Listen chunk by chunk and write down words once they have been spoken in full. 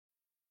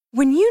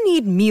When you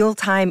need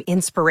mealtime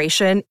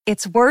inspiration,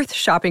 it's worth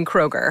shopping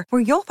Kroger,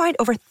 where you'll find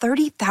over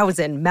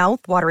 30,000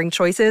 mouth-watering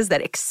choices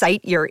that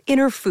excite your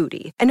inner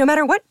foodie. And no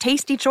matter what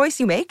tasty choice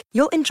you make,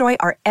 you'll enjoy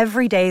our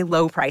everyday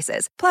low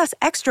prices, plus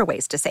extra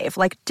ways to save,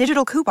 like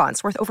digital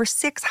coupons worth over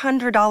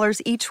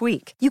 $600 each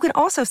week. You can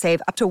also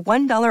save up to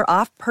 $1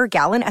 off per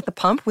gallon at the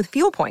pump with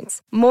fuel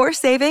points. More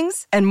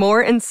savings and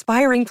more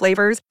inspiring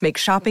flavors make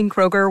shopping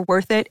Kroger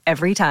worth it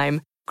every time.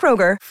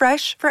 Kroger,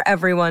 fresh for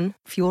everyone.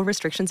 Fuel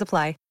restrictions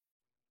apply.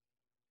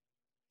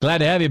 Glad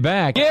to have you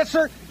back. Yes,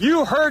 sir.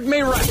 You heard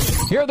me right.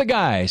 Here are the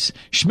guys,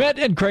 Schmidt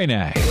and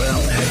Kranak.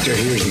 Well, Hector,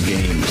 here's the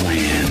game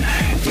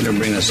plan. You're going to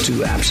bring us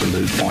 2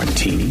 absolute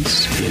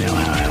martinis. You know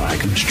how I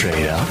like them,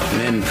 straight up. And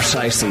then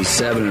precisely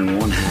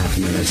 7.5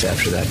 minutes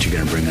after that, you're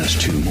going to bring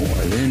us 2 more.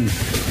 Then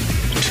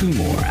 2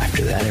 more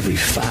after that every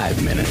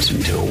 5 minutes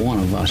until one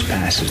of us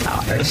passes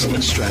out.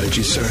 Excellent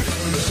strategy, sir.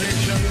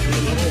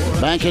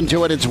 Back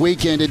into it. It's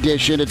weekend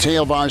edition. It's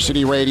Hail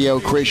Varsity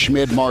Radio. Chris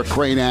Schmidt, Mark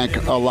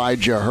Kranak,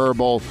 Elijah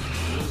Herbal.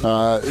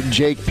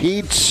 Jake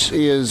Peetz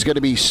is going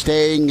to be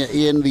staying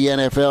in the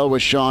NFL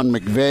with Sean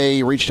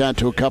McVay. Reached out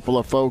to a couple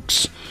of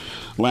folks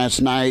last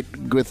night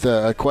with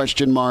a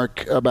question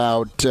mark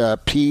about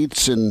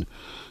Peetz, and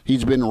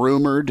he's been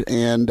rumored.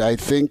 And I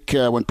think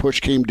when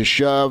push came to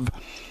shove,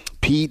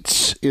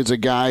 Peetz is a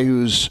guy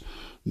who's,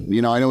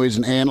 I know he's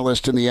an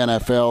analyst in the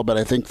NFL, but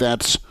I think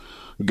that's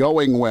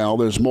going well.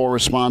 There's more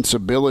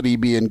responsibility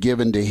being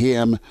given to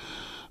him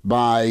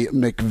by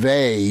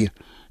McVay.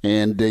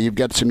 And you've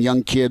got some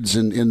young kids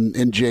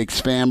in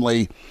Jake's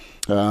family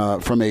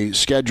from a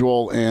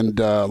schedule and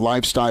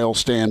lifestyle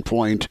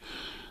standpoint.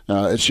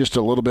 It's just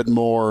a little bit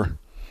more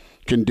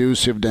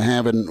conducive to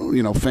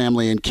having,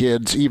 family and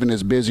kids, even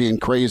as busy and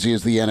crazy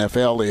as the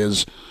NFL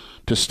is,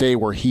 to stay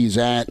where he's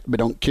at. But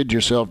don't kid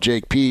yourself,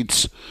 Jake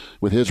Peetz,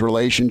 with his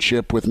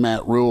relationship with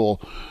Matt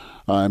Rule,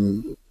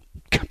 I'm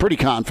pretty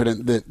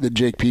confident that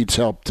Jake Peetz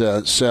helped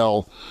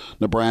sell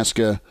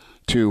Nebraska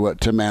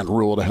to Matt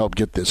Rule to help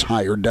get this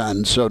hire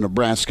done. So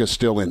Nebraska's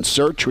still in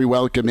search. We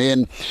welcome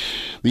in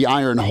the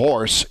Iron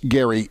Horse,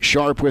 Gary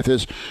Sharp, with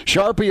us.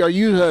 Sharpie, are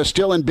you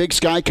still in Big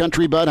Sky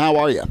Country, bud? How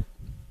are you?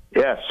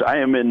 Yes, I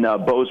am in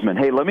Bozeman.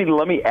 Hey, let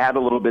me add a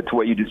little bit to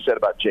what you just said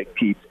about Jake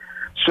Peetz.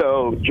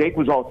 So Jake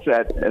was all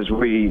set, as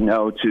we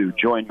know, to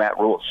join Matt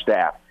Rule's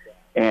staff,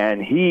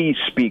 and he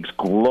speaks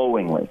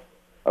glowingly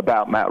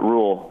about Matt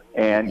Rule,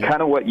 and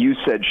kind of what you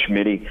said,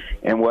 Schmitty,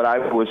 and what I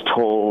was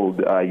told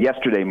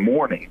yesterday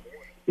morning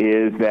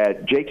is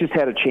that Jake just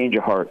had a change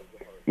of heart.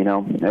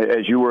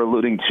 As you were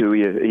alluding to,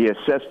 he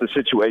assessed the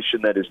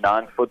situation that is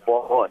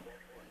non-football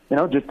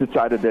and, just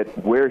decided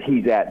that where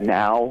he's at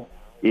now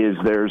is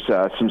there's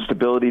some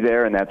stability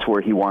there, and that's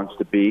where he wants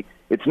to be.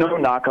 It's no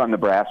knock on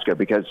Nebraska,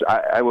 because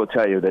I will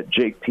tell you that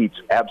Jake Peetz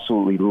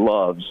absolutely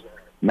loves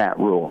Matt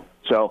Rule.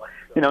 So,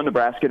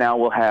 Nebraska now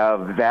will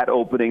have that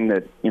opening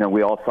that,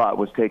 we all thought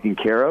was taken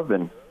care of,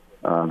 and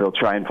they'll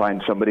try and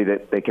find somebody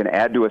that they can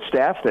add to a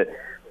staff that.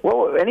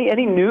 Well,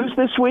 any news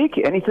this week?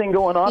 Anything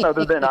going on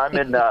other than I'm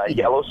in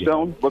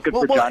Yellowstone looking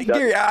for John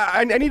Dutton? Gary,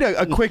 I need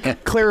a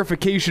quick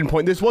clarification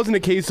point. This wasn't a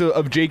case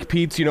of Jake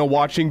Peetz,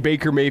 watching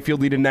Baker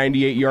Mayfield lead a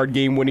 98-yard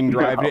game-winning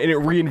drive, and it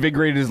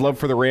reinvigorated his love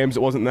for the Rams.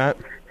 It wasn't that?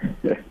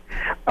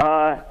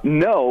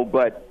 No,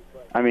 but,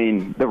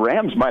 the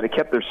Rams might have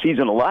kept their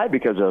season alive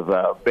because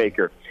of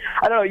Baker.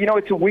 I don't know.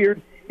 It's a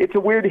weird.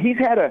 He's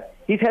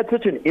had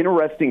such an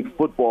interesting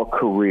football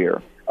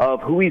career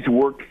of who he's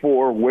worked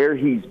for, where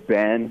he's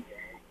been.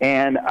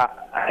 And,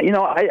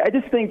 I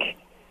just think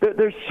that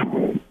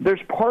there's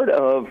part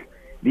of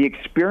the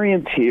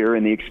experience here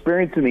and the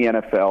experience in the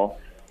NFL.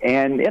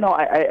 And,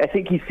 I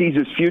think he sees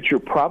his future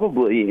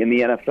probably in the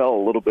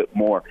NFL a little bit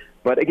more.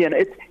 But, again,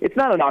 it's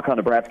not a knock on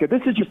Nebraska.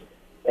 This is just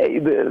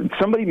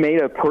somebody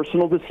made a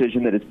personal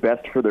decision that is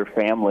best for their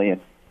family.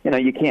 And,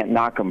 you can't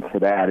knock him for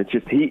that. It's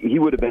just he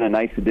would have been a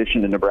nice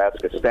addition to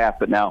Nebraska's staff.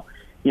 But now,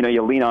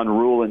 you lean on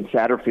Rule and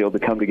Satterfield to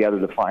come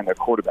together to find their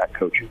quarterback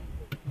coach.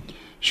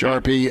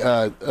 Sharpie,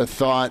 a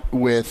thought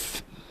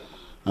with,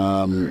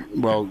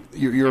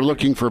 you're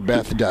looking for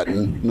Beth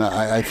Dutton,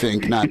 I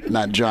think,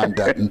 not John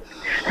Dutton,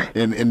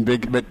 in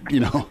big, but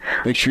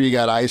make sure you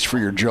got ice for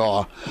your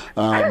jaw.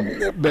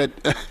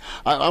 But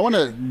I want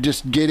to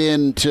just get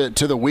into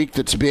the week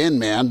that's been,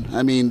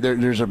 man.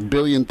 There's a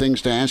billion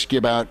things to ask you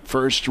about.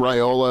 First,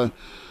 Raiola.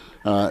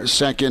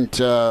 Second,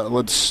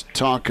 let's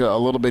talk a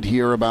little bit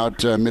here about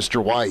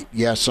Mr. White.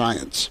 Yes,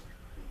 science.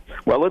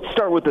 Well, let's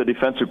start with the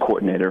defensive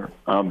coordinator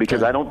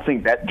because I don't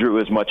think that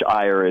drew as much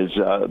ire as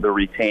the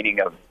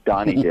retaining of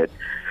Donnie did.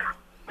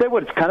 Tell you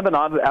what, it's kind of an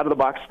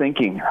out-of-the-box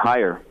thinking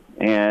hire.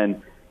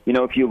 And,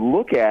 if you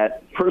look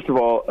at, first of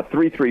all, a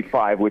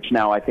 3-3-5, which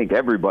now I think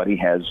everybody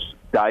has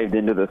dived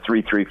into the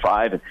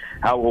 3-3-5 and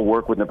how it will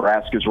work with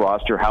Nebraska's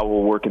roster, how it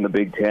will work in the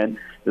Big Ten.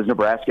 Does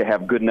Nebraska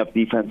have good enough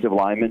defensive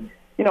linemen?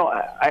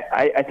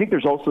 I think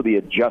there's also the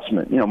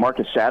adjustment.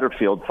 Marcus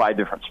Satterfield, 5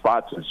 different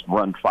spots, has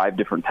run 5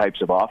 different types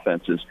of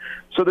offenses.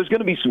 So there's going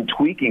to be some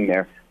tweaking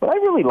there. But I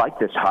really like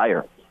this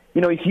hire.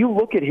 If you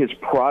look at his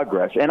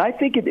progress, and I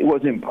think it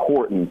was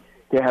important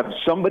to have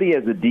somebody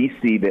as a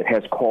DC that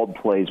has called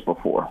plays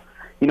before.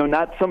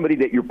 Not somebody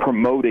that you're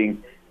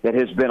promoting that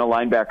has been a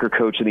linebacker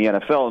coach in the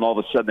NFL, and all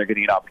of a sudden they're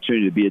getting an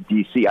opportunity to be a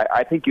DC.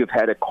 I think you've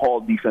had to call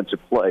defensive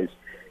plays.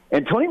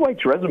 And Tony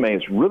White's resume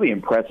is really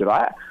impressive.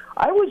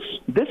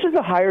 This is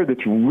a hire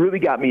that's really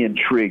got me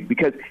intrigued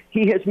because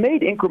he has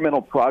made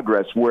incremental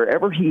progress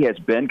wherever he has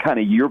been kind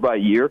of year by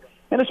year,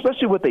 and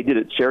especially what they did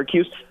at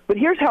Syracuse. But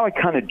here's how I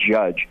kind of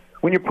judge.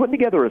 When you're putting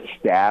together a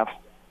staff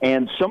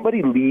and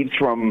somebody leaves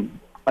from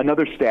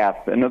another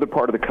staff, another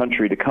part of the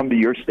country to come to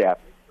your staff,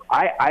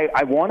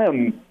 I want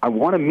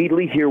to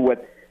immediately hear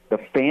what the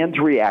fans'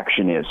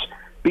 reaction is,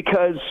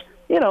 because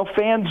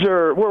fans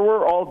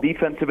we're all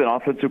defensive and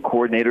offensive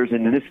coordinators,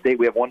 and in this state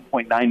we have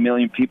 1.9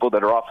 million people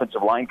that are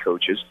offensive line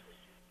coaches.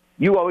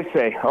 You always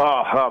say,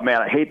 "Oh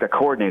man, I hate the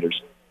coordinators."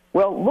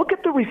 Well, look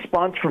at the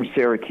response from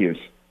Syracuse.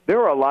 There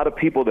are a lot of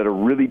people that are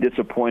really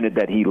disappointed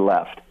that he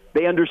left.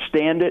 They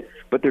understand it,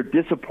 but they're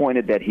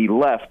disappointed that he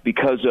left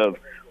because of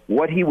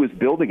what he was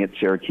building at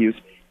Syracuse.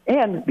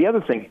 And the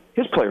other thing,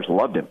 his players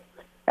loved him.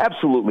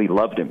 Absolutely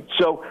loved him.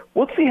 So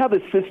we'll see how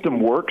the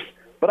system works.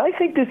 But I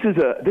think this is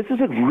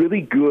a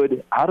really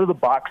good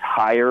out-of-the-box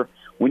hire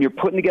when you're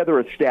putting together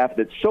a staff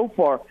that so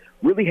far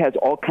really has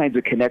all kinds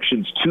of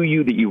connections to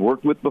you that you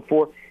worked with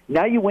before.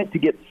 Now you went to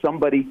get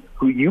somebody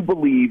who you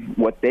believe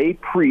what they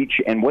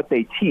preach and what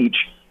they teach,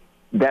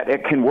 that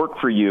it can work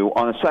for you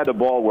on a side of the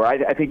ball where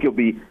I think you'll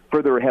be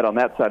further ahead on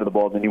that side of the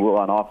ball than you will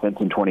on offense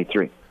in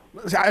 23.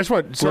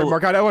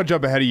 Mark, I want to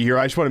jump ahead of you here.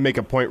 I just want to make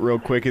a point real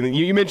quick. And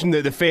you mentioned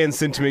the fan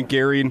sentiment,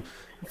 Gary, and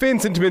fan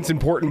sentiment's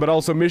important, but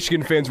also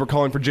Michigan fans were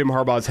calling for Jim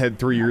Harbaugh's head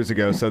 3 years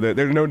ago, so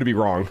they're known to be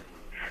wrong.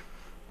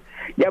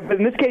 Yeah, but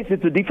in this case,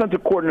 it's a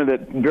defensive coordinator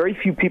that very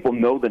few people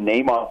know the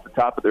name off the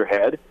top of their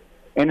head.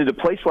 And in a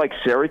place like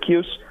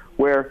Syracuse,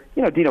 where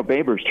Dino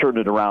Babers turned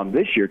it around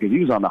this year because he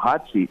was on the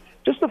hot seat,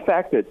 just the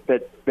fact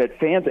that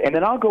fans, and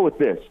then I'll go with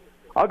this.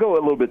 I'll go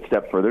a little bit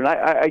step further, and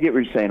I get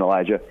what you're saying,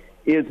 Elijah,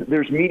 is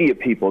there's media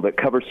people that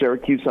cover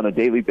Syracuse on a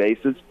daily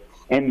basis,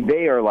 and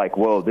they are like,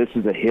 whoa, this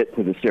is a hit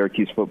to the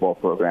Syracuse football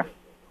program.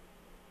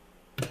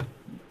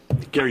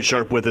 Gary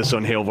Sharp with us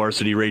on Hail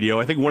Varsity Radio.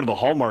 I think one of the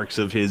hallmarks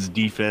of his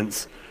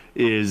defense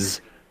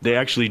is they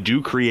actually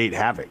do create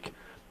havoc.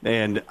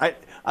 And I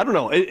don't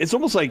know, it's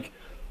almost like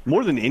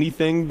more than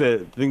anything, the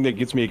thing that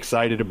gets me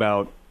excited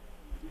about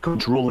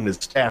Coach Rhule and his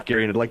staff,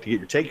 Gary, and I'd like to get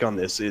your take on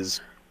this,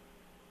 is,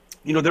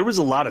 there was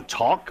a lot of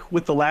talk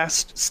with the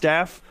last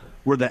staff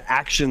where the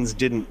actions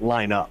didn't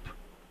line up,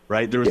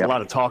 right? There was a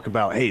lot of talk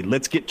about, hey,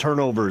 let's get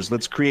turnovers,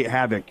 let's create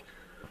havoc.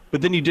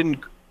 But then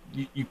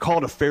you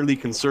called a fairly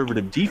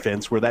conservative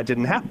defense where that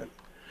didn't happen.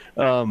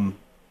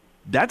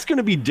 That's going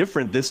to be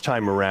different this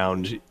time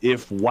around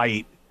if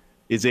White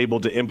is able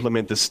to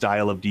implement the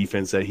style of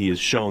defense that he has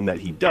shown that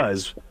he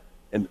does.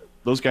 And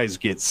those guys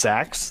get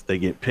sacks, they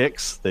get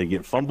picks, they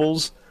get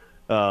fumbles.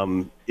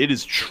 It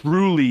is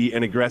truly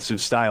an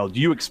aggressive style. Do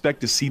you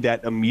expect to see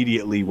that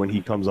immediately when he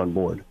comes on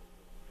board?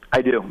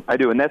 I do,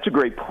 and that's a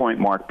great point,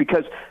 Mark,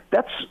 because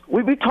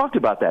we talked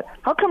about that.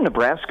 How come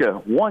Nebraska,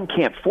 one,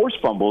 can't force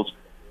fumbles,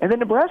 and then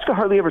Nebraska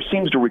hardly ever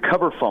seems to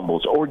recover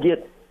fumbles or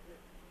get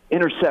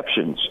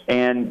interceptions?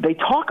 And they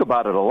talk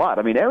about it a lot.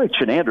 I mean, Eric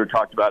Chenander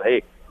talked about,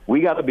 hey,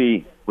 we got to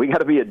be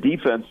a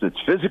defense that's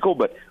physical,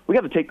 but we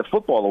got to take the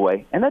football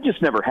away, and that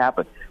just never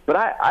happened. But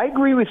I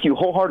agree with you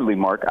wholeheartedly,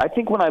 Mark. I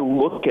think when I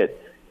look at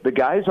the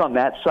guys on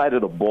that side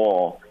of the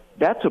ball,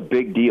 that's a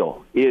big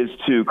deal, is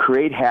to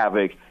create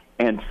havoc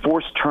and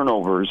force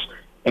turnovers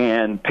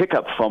and pick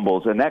up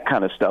fumbles and that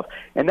kind of stuff.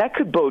 And that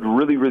could bode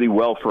really, really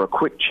well for a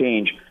quick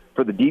change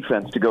for the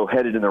defense to go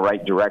headed in the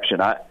right direction.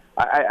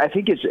 I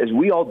think as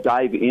we all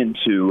dive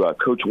into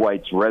Coach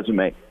White's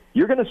resume,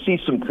 you're going to see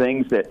some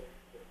things that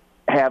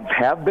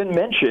have been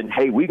mentioned.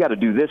 Hey, we got to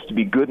do this to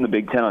be good in the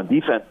Big Ten on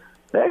defense.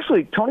 That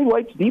actually, Tony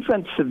White's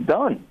defense have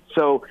done.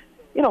 So,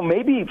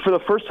 maybe for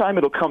the first time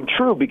it'll come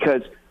true,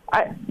 because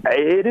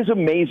it is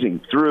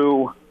amazing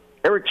through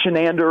Eric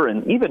Chenander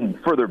and even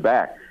further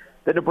back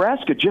that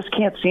Nebraska just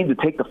can't seem to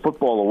take the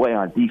football away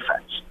on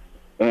defense.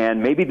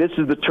 And maybe this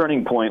is the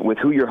turning point with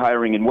who you're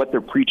hiring and what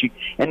they're preaching.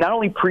 And not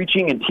only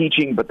preaching and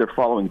teaching, but they're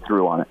following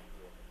through on it.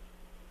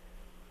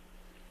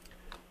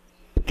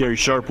 Gary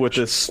Sharp with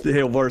us,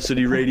 Hail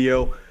Varsity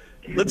Radio.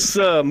 Let's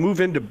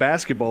move into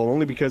basketball,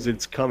 only because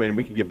it's coming.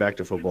 We can get back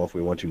to football if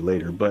we want to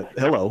later. But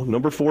hello,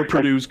 number 4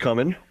 Purdue's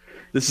coming.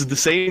 This is the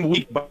same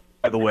week, by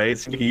the way.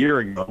 It's like a year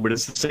ago, but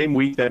it's the same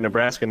week that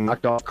Nebraska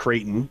knocked off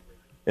Creighton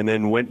and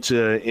then went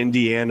to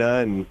Indiana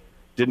and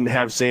didn't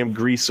have Sam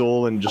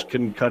Griesel and just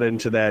couldn't cut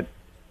into that,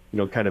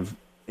 kind of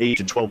 8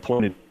 to 12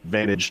 point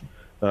advantage.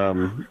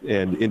 And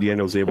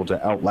Indiana was able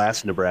to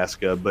outlast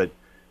Nebraska. But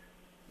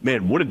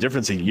man, what a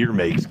difference a year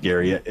makes,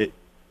 Gary.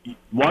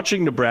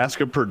 Watching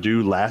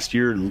Nebraska-Purdue last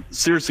year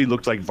seriously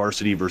looked like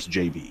varsity versus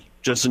JV,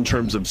 just in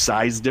terms of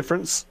size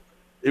difference.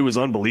 It was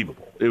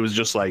unbelievable. It was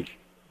just like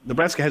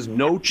Nebraska has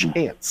no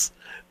chance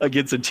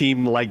against a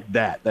team like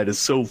that is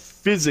so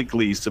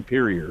physically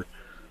superior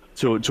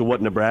to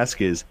what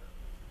Nebraska is.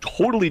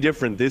 Totally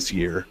different this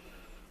year.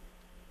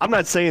 I'm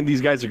not saying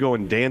these guys are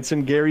going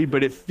dancing, Gary,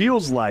 but it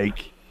feels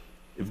like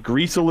if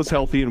Griesel is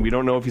healthy, and we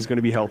don't know if he's going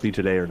to be healthy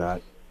today or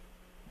not,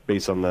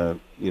 based on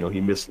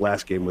he missed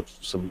last game with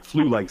some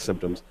flu-like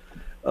symptoms.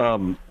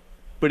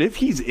 But if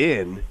he's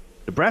in,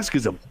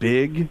 Nebraska's a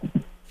big,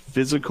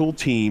 physical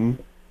team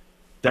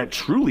that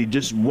truly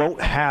just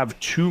won't have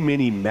too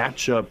many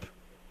matchup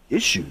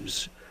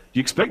issues. Do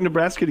you expect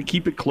Nebraska to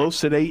keep it close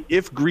today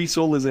if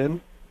Griesel is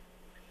in?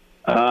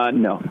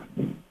 No.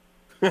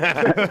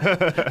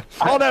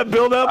 All that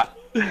build-up?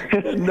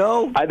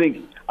 No. I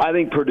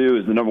think Purdue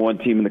is the number one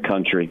team in the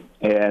country,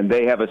 and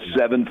they have a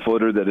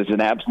 7-footer that is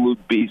an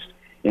absolute beast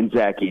in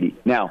Zach Edey.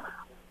 Now,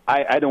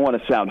 I don't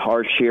want to sound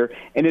harsh here,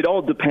 and it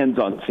all depends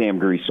on Sam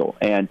Griesel.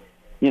 And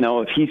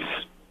if he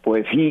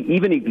plays,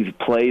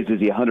 is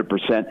he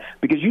 100%?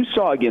 Because you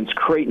saw against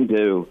Creighton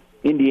to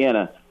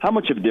Indiana how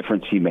much of a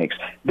difference he makes.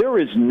 There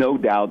is no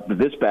doubt that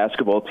this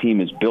basketball team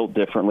is built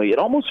differently. It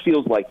almost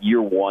feels like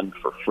year one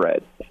for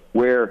Fred,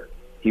 where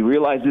he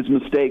realized his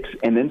mistakes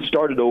and then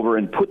started over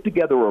and put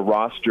together a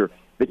roster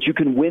that you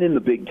can win in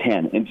the Big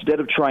Ten instead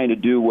of trying to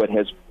do what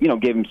has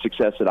gave him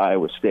success at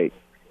Iowa State.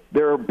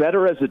 They're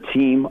better as a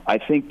team. I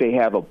think they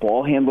have a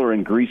ball handler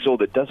in Griesel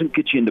that doesn't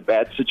get you into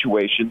bad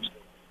situations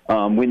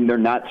when they're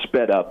not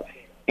sped up.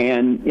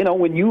 And,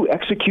 when you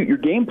execute your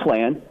game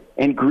plan,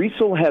 and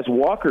Griesel has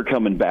Walker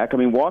coming back. I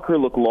mean, Walker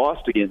looked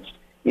lost against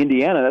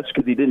Indiana. That's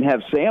because he didn't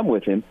have Sam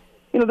with him.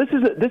 This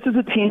is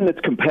a team that's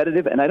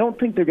competitive, and I don't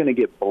think they're going to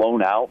get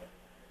blown out.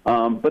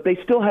 But they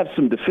still have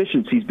some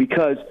deficiencies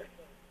because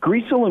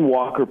Griesel and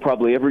Walker,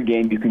 probably every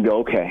game you can go,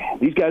 okay,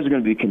 these guys are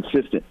going to be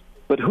consistent.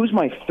 But who's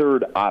my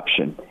third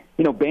option?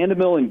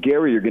 Bandemill and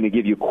Gary are going to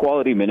give you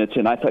quality minutes,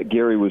 and I thought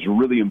Gary was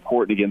really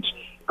important against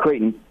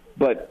Creighton.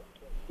 But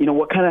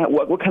what kind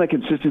of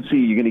consistency are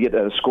you going to get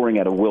out of scoring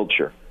out of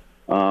Wiltshire?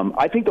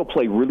 I think they'll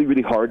play really,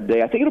 really hard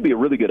today. I think it'll be a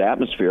really good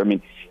atmosphere. I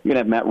mean, you're going to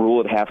have Matt Rule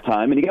at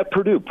halftime, and you got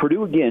Purdue.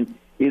 Purdue, again,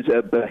 is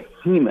a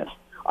behemoth.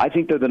 I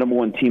think they're the number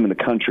one team in the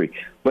country.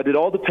 But it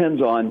all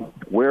depends on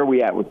where are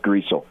we at with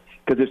Griesel.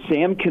 Because if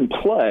Sam can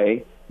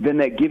play, then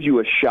that gives you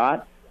a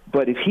shot.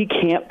 But if he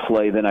can't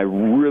play, then I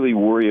really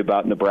worry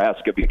about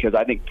Nebraska because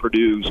I think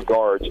Purdue's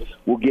guards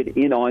will get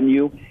in on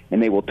you,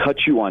 and they will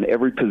touch you on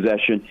every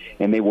possession,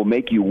 and they will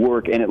make you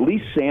work. And at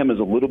least Sam is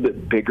a little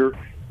bit bigger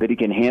that he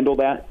can handle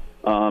that.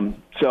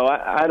 So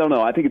I don't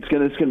know. I think it's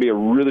going to be a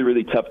really,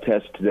 really tough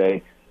test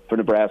today for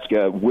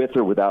Nebraska with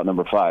or without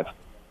number 5.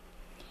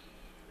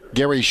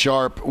 Gary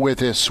Sharp with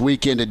this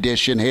weekend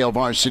edition, Hail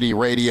Varsity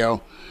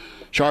Radio.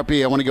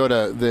 Sharpie, I want to go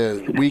to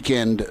the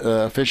weekend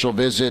official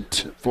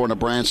visit for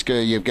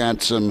Nebraska. You've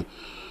got some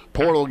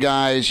portal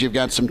guys. You've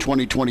got some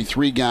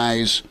 2023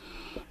 guys.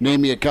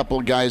 Name me a couple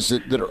of guys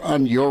that are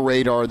on your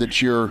radar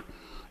that you're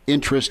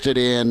interested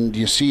in. Do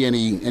you see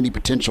any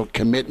potential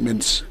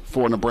commitments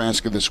for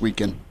Nebraska this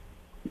weekend?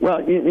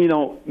 Well, you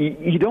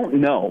don't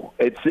know.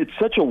 It's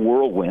such a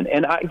whirlwind.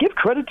 And I give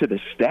credit to the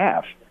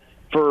staff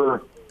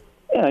for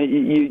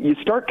you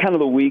start kind of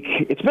the week.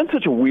 It's been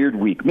such a weird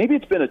week. Maybe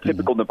it's been a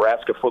typical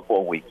Nebraska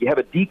football week. You have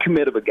a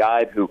decommit of a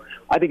guy who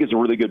I think is a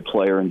really good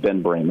player in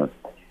Ben Bramer.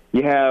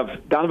 You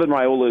have Donovan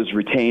Raiola is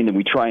retained, and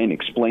we try and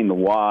explain the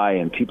why,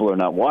 and people are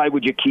not, why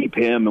would you keep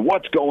him, and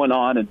what's going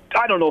on, and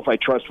I don't know if I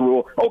trust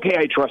Rule. Okay,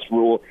 I trust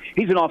Rule.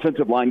 He's an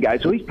offensive line guy,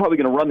 so he's probably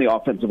going to run the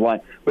offensive line,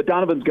 but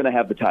Donovan's going to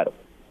have the title.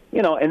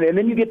 And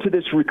then you get to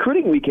this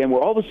recruiting weekend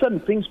where all of a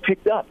sudden things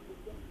picked up,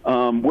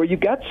 where you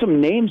got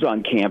some names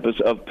on campus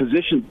of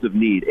positions of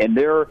need, and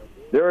there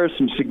are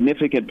some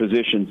significant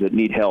positions that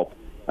need help.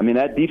 I mean,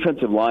 that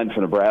defensive line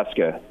for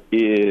Nebraska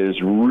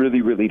is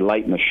really, really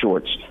light in the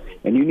shorts,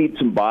 and you need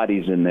some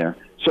bodies in there.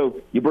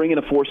 So you bring in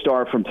a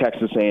 4-star from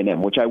Texas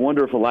A&M, which I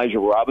wonder if Elijah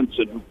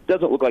Robinson, who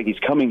doesn't look like he's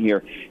coming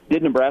here,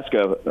 did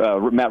Nebraska,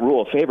 Matt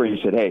Rule, a favor.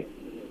 He said, hey,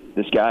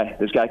 this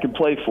guy can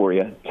play for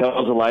you.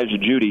 Tells Elijah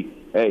Judy,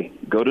 hey,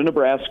 go to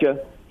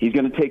Nebraska. He's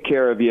going to take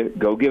care of you.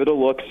 Go give it a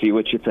look, see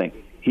what you think.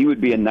 He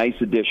would be a nice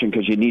addition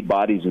because you need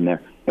bodies in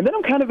there. And then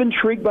I'm kind of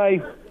intrigued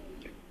by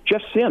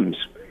Jeff Sims.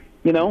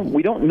 We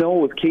don't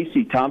know if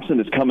Casey Thompson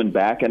is coming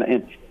back, and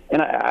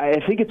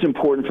I think it's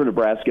important for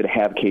Nebraska to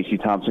have Casey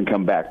Thompson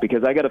come back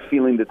because I got a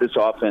feeling that this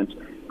offense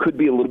could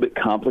be a little bit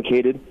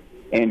complicated,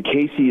 and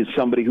Casey is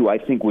somebody who I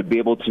think would be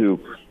able to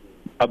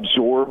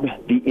absorb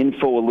the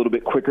info a little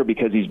bit quicker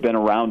because he's been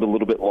around a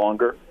little bit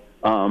longer.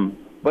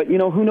 But,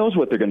 who knows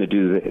what they're going to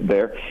do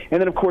there.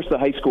 And then, of course, the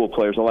high school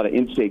players, a lot of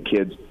in-state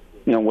kids,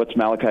 what's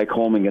Malachi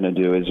Coleman going to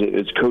do?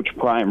 Is Coach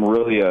Prime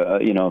really,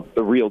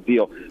 the real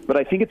deal? But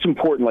I think it's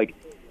important, like,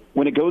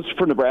 when it goes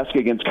for Nebraska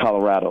against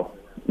Colorado,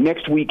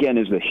 next weekend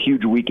is a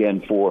huge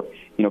weekend for,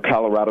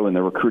 Colorado in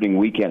their recruiting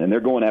weekend, and they're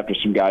going after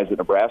some guys that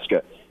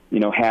Nebraska,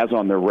 has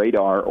on their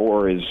radar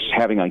or is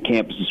having on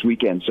campus this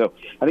weekend. So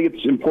I think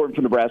it's important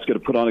for Nebraska to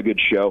put on a good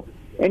show.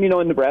 And,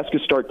 and Nebraska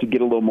start to get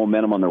a little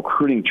momentum on the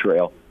recruiting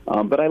trail.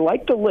 But I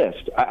like the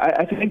list.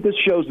 I think this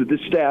shows that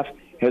this staff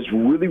has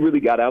really, really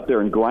got out there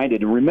and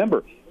grinded. And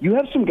remember, you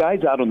have some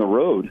guys out on the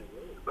road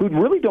who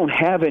really don't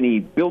have any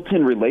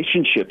built-in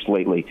relationships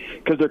lately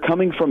because they're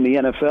coming from the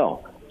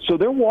NFL. So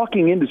they're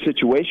walking into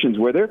situations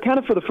where they're kind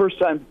of for the first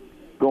time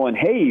going,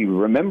 hey,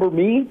 remember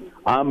me?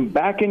 I'm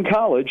back in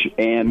college.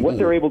 And what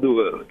they're able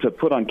to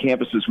put on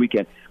campus this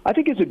weekend, I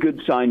think is a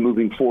good sign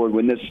moving forward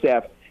when this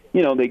staff,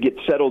 they get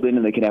settled in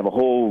and they can have a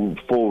whole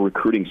full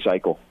recruiting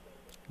cycle.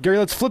 Gary,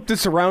 let's flip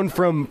this around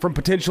from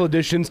potential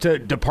additions to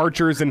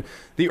departures and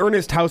the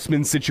Ernest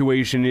Hausmann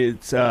situation.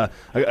 It's a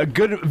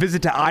good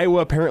visit to Iowa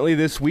apparently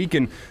this week,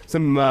 and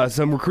some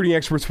recruiting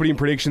experts putting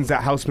predictions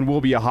that Hausmann will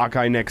be a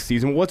Hawkeye next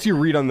season. What's your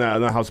read on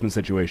the Hausmann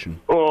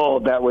situation? Oh,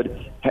 that'd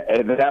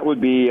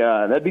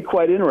be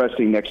quite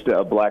interesting next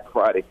Black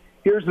Friday.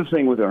 Here's the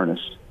thing with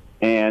Ernest,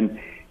 and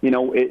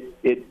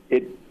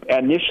it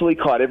initially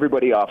caught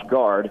everybody off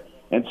guard.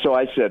 And so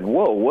I said,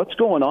 whoa, what's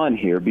going on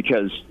here?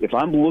 Because if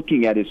I'm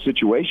looking at his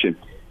situation,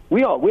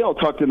 we all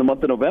talked in the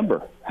month of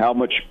November how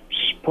much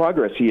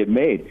progress he had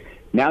made.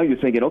 Now you're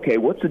thinking, okay,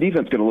 what's the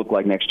defense going to look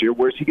like next year?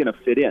 Where's he going to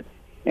fit in?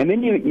 And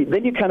then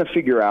you kind of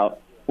figure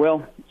out,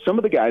 well, some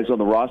of the guys on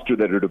the roster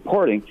that are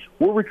departing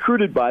were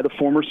recruited by the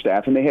former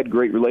staff, and they had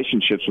great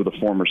relationships with the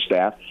former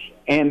staff.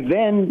 And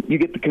then you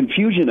get the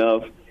confusion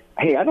of,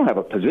 hey, I don't have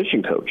a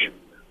position coach.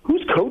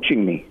 Who's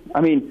coaching me? I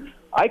mean,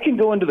 I can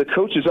go into the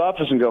coach's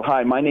office and go,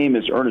 hi, my name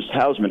is Ernest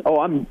Hausmann. Oh,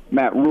 I'm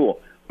Matt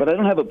Rule, but I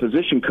don't have a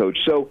position coach.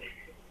 So,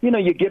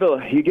 you get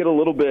a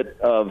little bit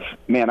of,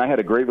 man, I had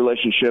a great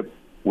relationship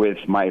with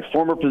my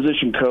former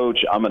position coach.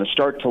 I'm going to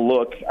start to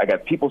look. I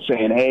got people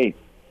saying, hey,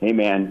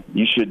 man,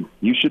 you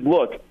should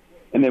look.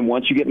 And then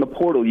once you get in the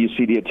portal, you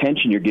see the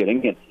attention you're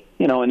getting. And,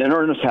 and then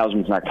Ernest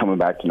Hausmann's not coming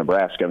back to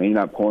Nebraska. I mean, he's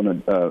not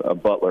pulling a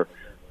Butler.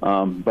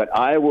 But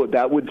Iowa,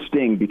 that would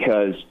sting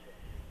because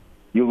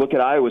you look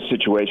at Iowa's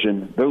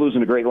situation, they're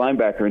losing a great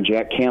linebacker in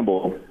Jack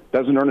Campbell.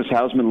 Doesn't Ernest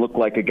Hausmann look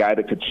like a guy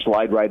that could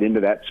slide right into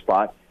that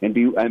spot and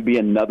be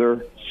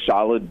another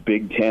solid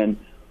Big Ten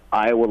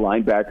Iowa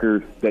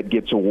linebacker that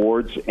gets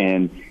awards?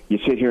 And you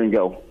sit here and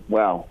go,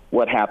 wow,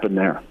 what happened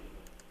there?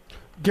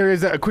 Gary,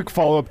 as a quick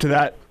follow-up to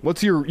that,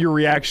 what's your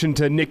reaction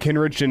to Nick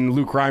Henrich and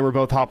Luke Reimer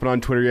both hopping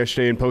on Twitter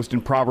yesterday and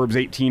posting Proverbs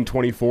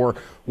 18:24?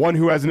 One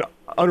who has an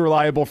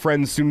unreliable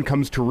friend soon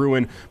comes to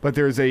ruin, but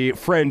there's a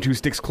friend who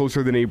sticks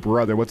closer than a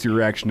brother. What's your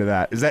reaation to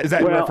that? Is that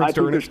in reference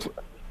to Ernest?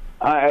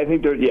 I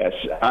think yes.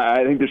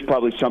 I think there's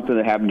probably something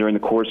that happened during the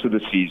course of the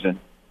season.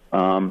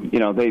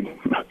 They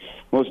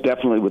most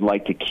definitely would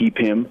like to keep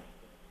him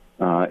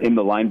in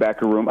the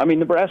linebacker room. I mean,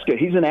 Nebraska,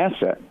 he's an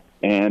asset.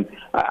 And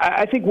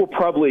I think we'll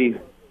probably,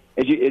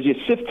 as you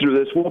sift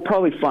through this, we'll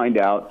probably find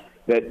out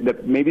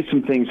that maybe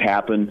some things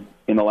happen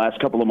in the last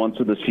couple of months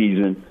of the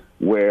season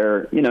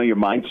where, your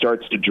mind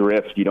starts to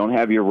drift. You don't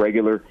have your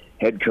regular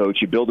head coach.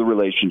 You build a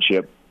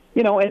relationship.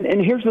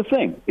 And here's the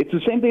thing. It's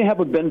the same thing that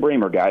happened with Ben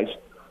Bramer, guys.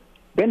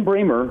 Ben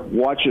Bramer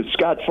watches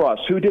Scott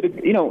Frost, who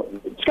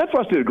Scott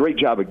Frost did a great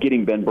job of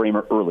getting Ben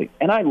Bramer early.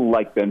 And I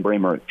like Ben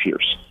Bramer at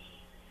Pierce.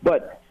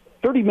 But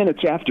 30 minutes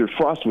after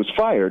Frost was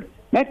fired,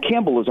 Matt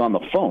Campbell is on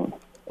the phone.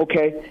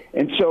 Okay?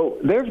 And so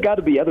there's got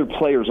to be other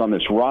players on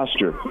this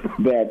roster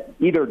that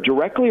either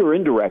directly or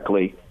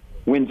indirectly,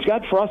 when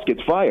Scott Frost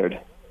gets fired,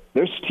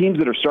 there's teams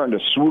that are starting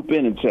to swoop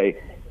in and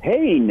say,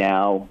 hey,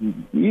 now,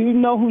 you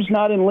know who's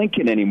not in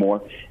Lincoln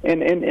anymore.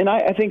 And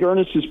I think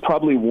Ernest is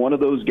probably one of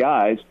those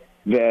guys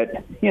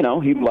that,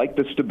 he'd like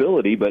the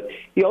stability, but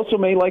he also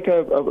may like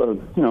a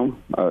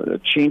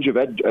change of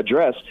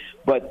address.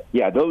 But,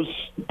 yeah, those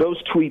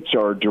tweets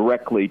are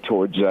directly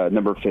towards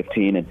number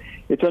 15. And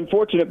it's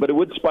unfortunate, but it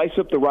would spice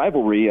up the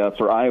rivalry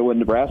for Iowa and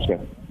Nebraska.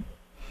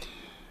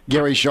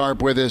 Gary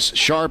Sharp with us.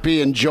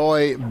 Sharpie,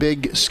 enjoy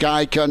Big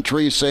Sky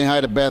Country. Say hi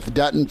to Beth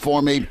Dutton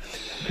for me.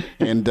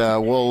 And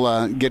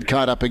we'll get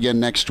caught up again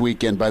next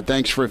weekend. But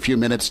thanks for a few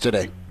minutes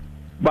today.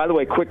 By the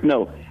way, quick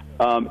note.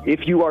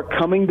 If you are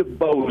coming to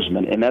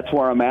Bozeman, and that's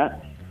where I'm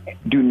at,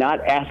 do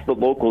not ask the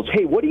locals,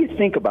 hey, what do you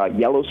think about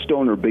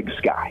Yellowstone or Big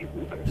Sky?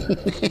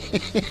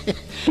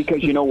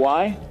 Because you know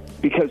why?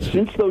 Because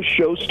since those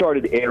shows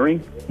started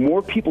airing,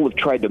 more people have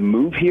tried to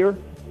move here.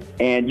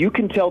 And you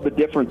can tell the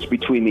difference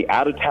between the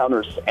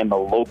out-of-towners and the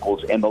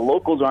locals. And the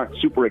locals aren't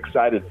super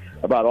excited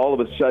about all of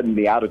a sudden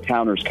the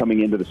out-of-towners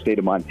coming into the state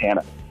of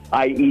Montana,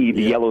 i.e.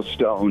 the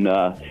Yellowstone,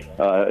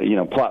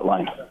 plot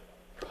line.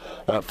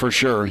 For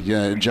sure.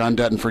 Yeah, John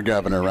Dutton for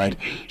governor, right?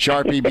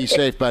 Sharpie, be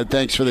safe, bud.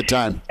 Thanks for the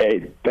time.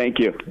 Hey, thank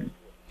you.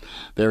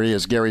 There he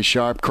is, Gary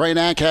Sharp.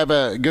 Cranack, have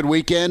a good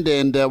weekend,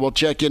 and we'll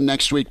check in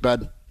next week,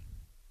 bud.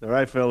 All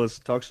right, fellas.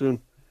 Talk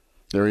soon.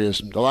 There he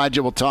is.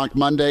 Elijah will talk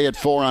Monday at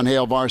 4 on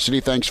Hail Varsity.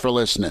 Thanks for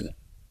listening.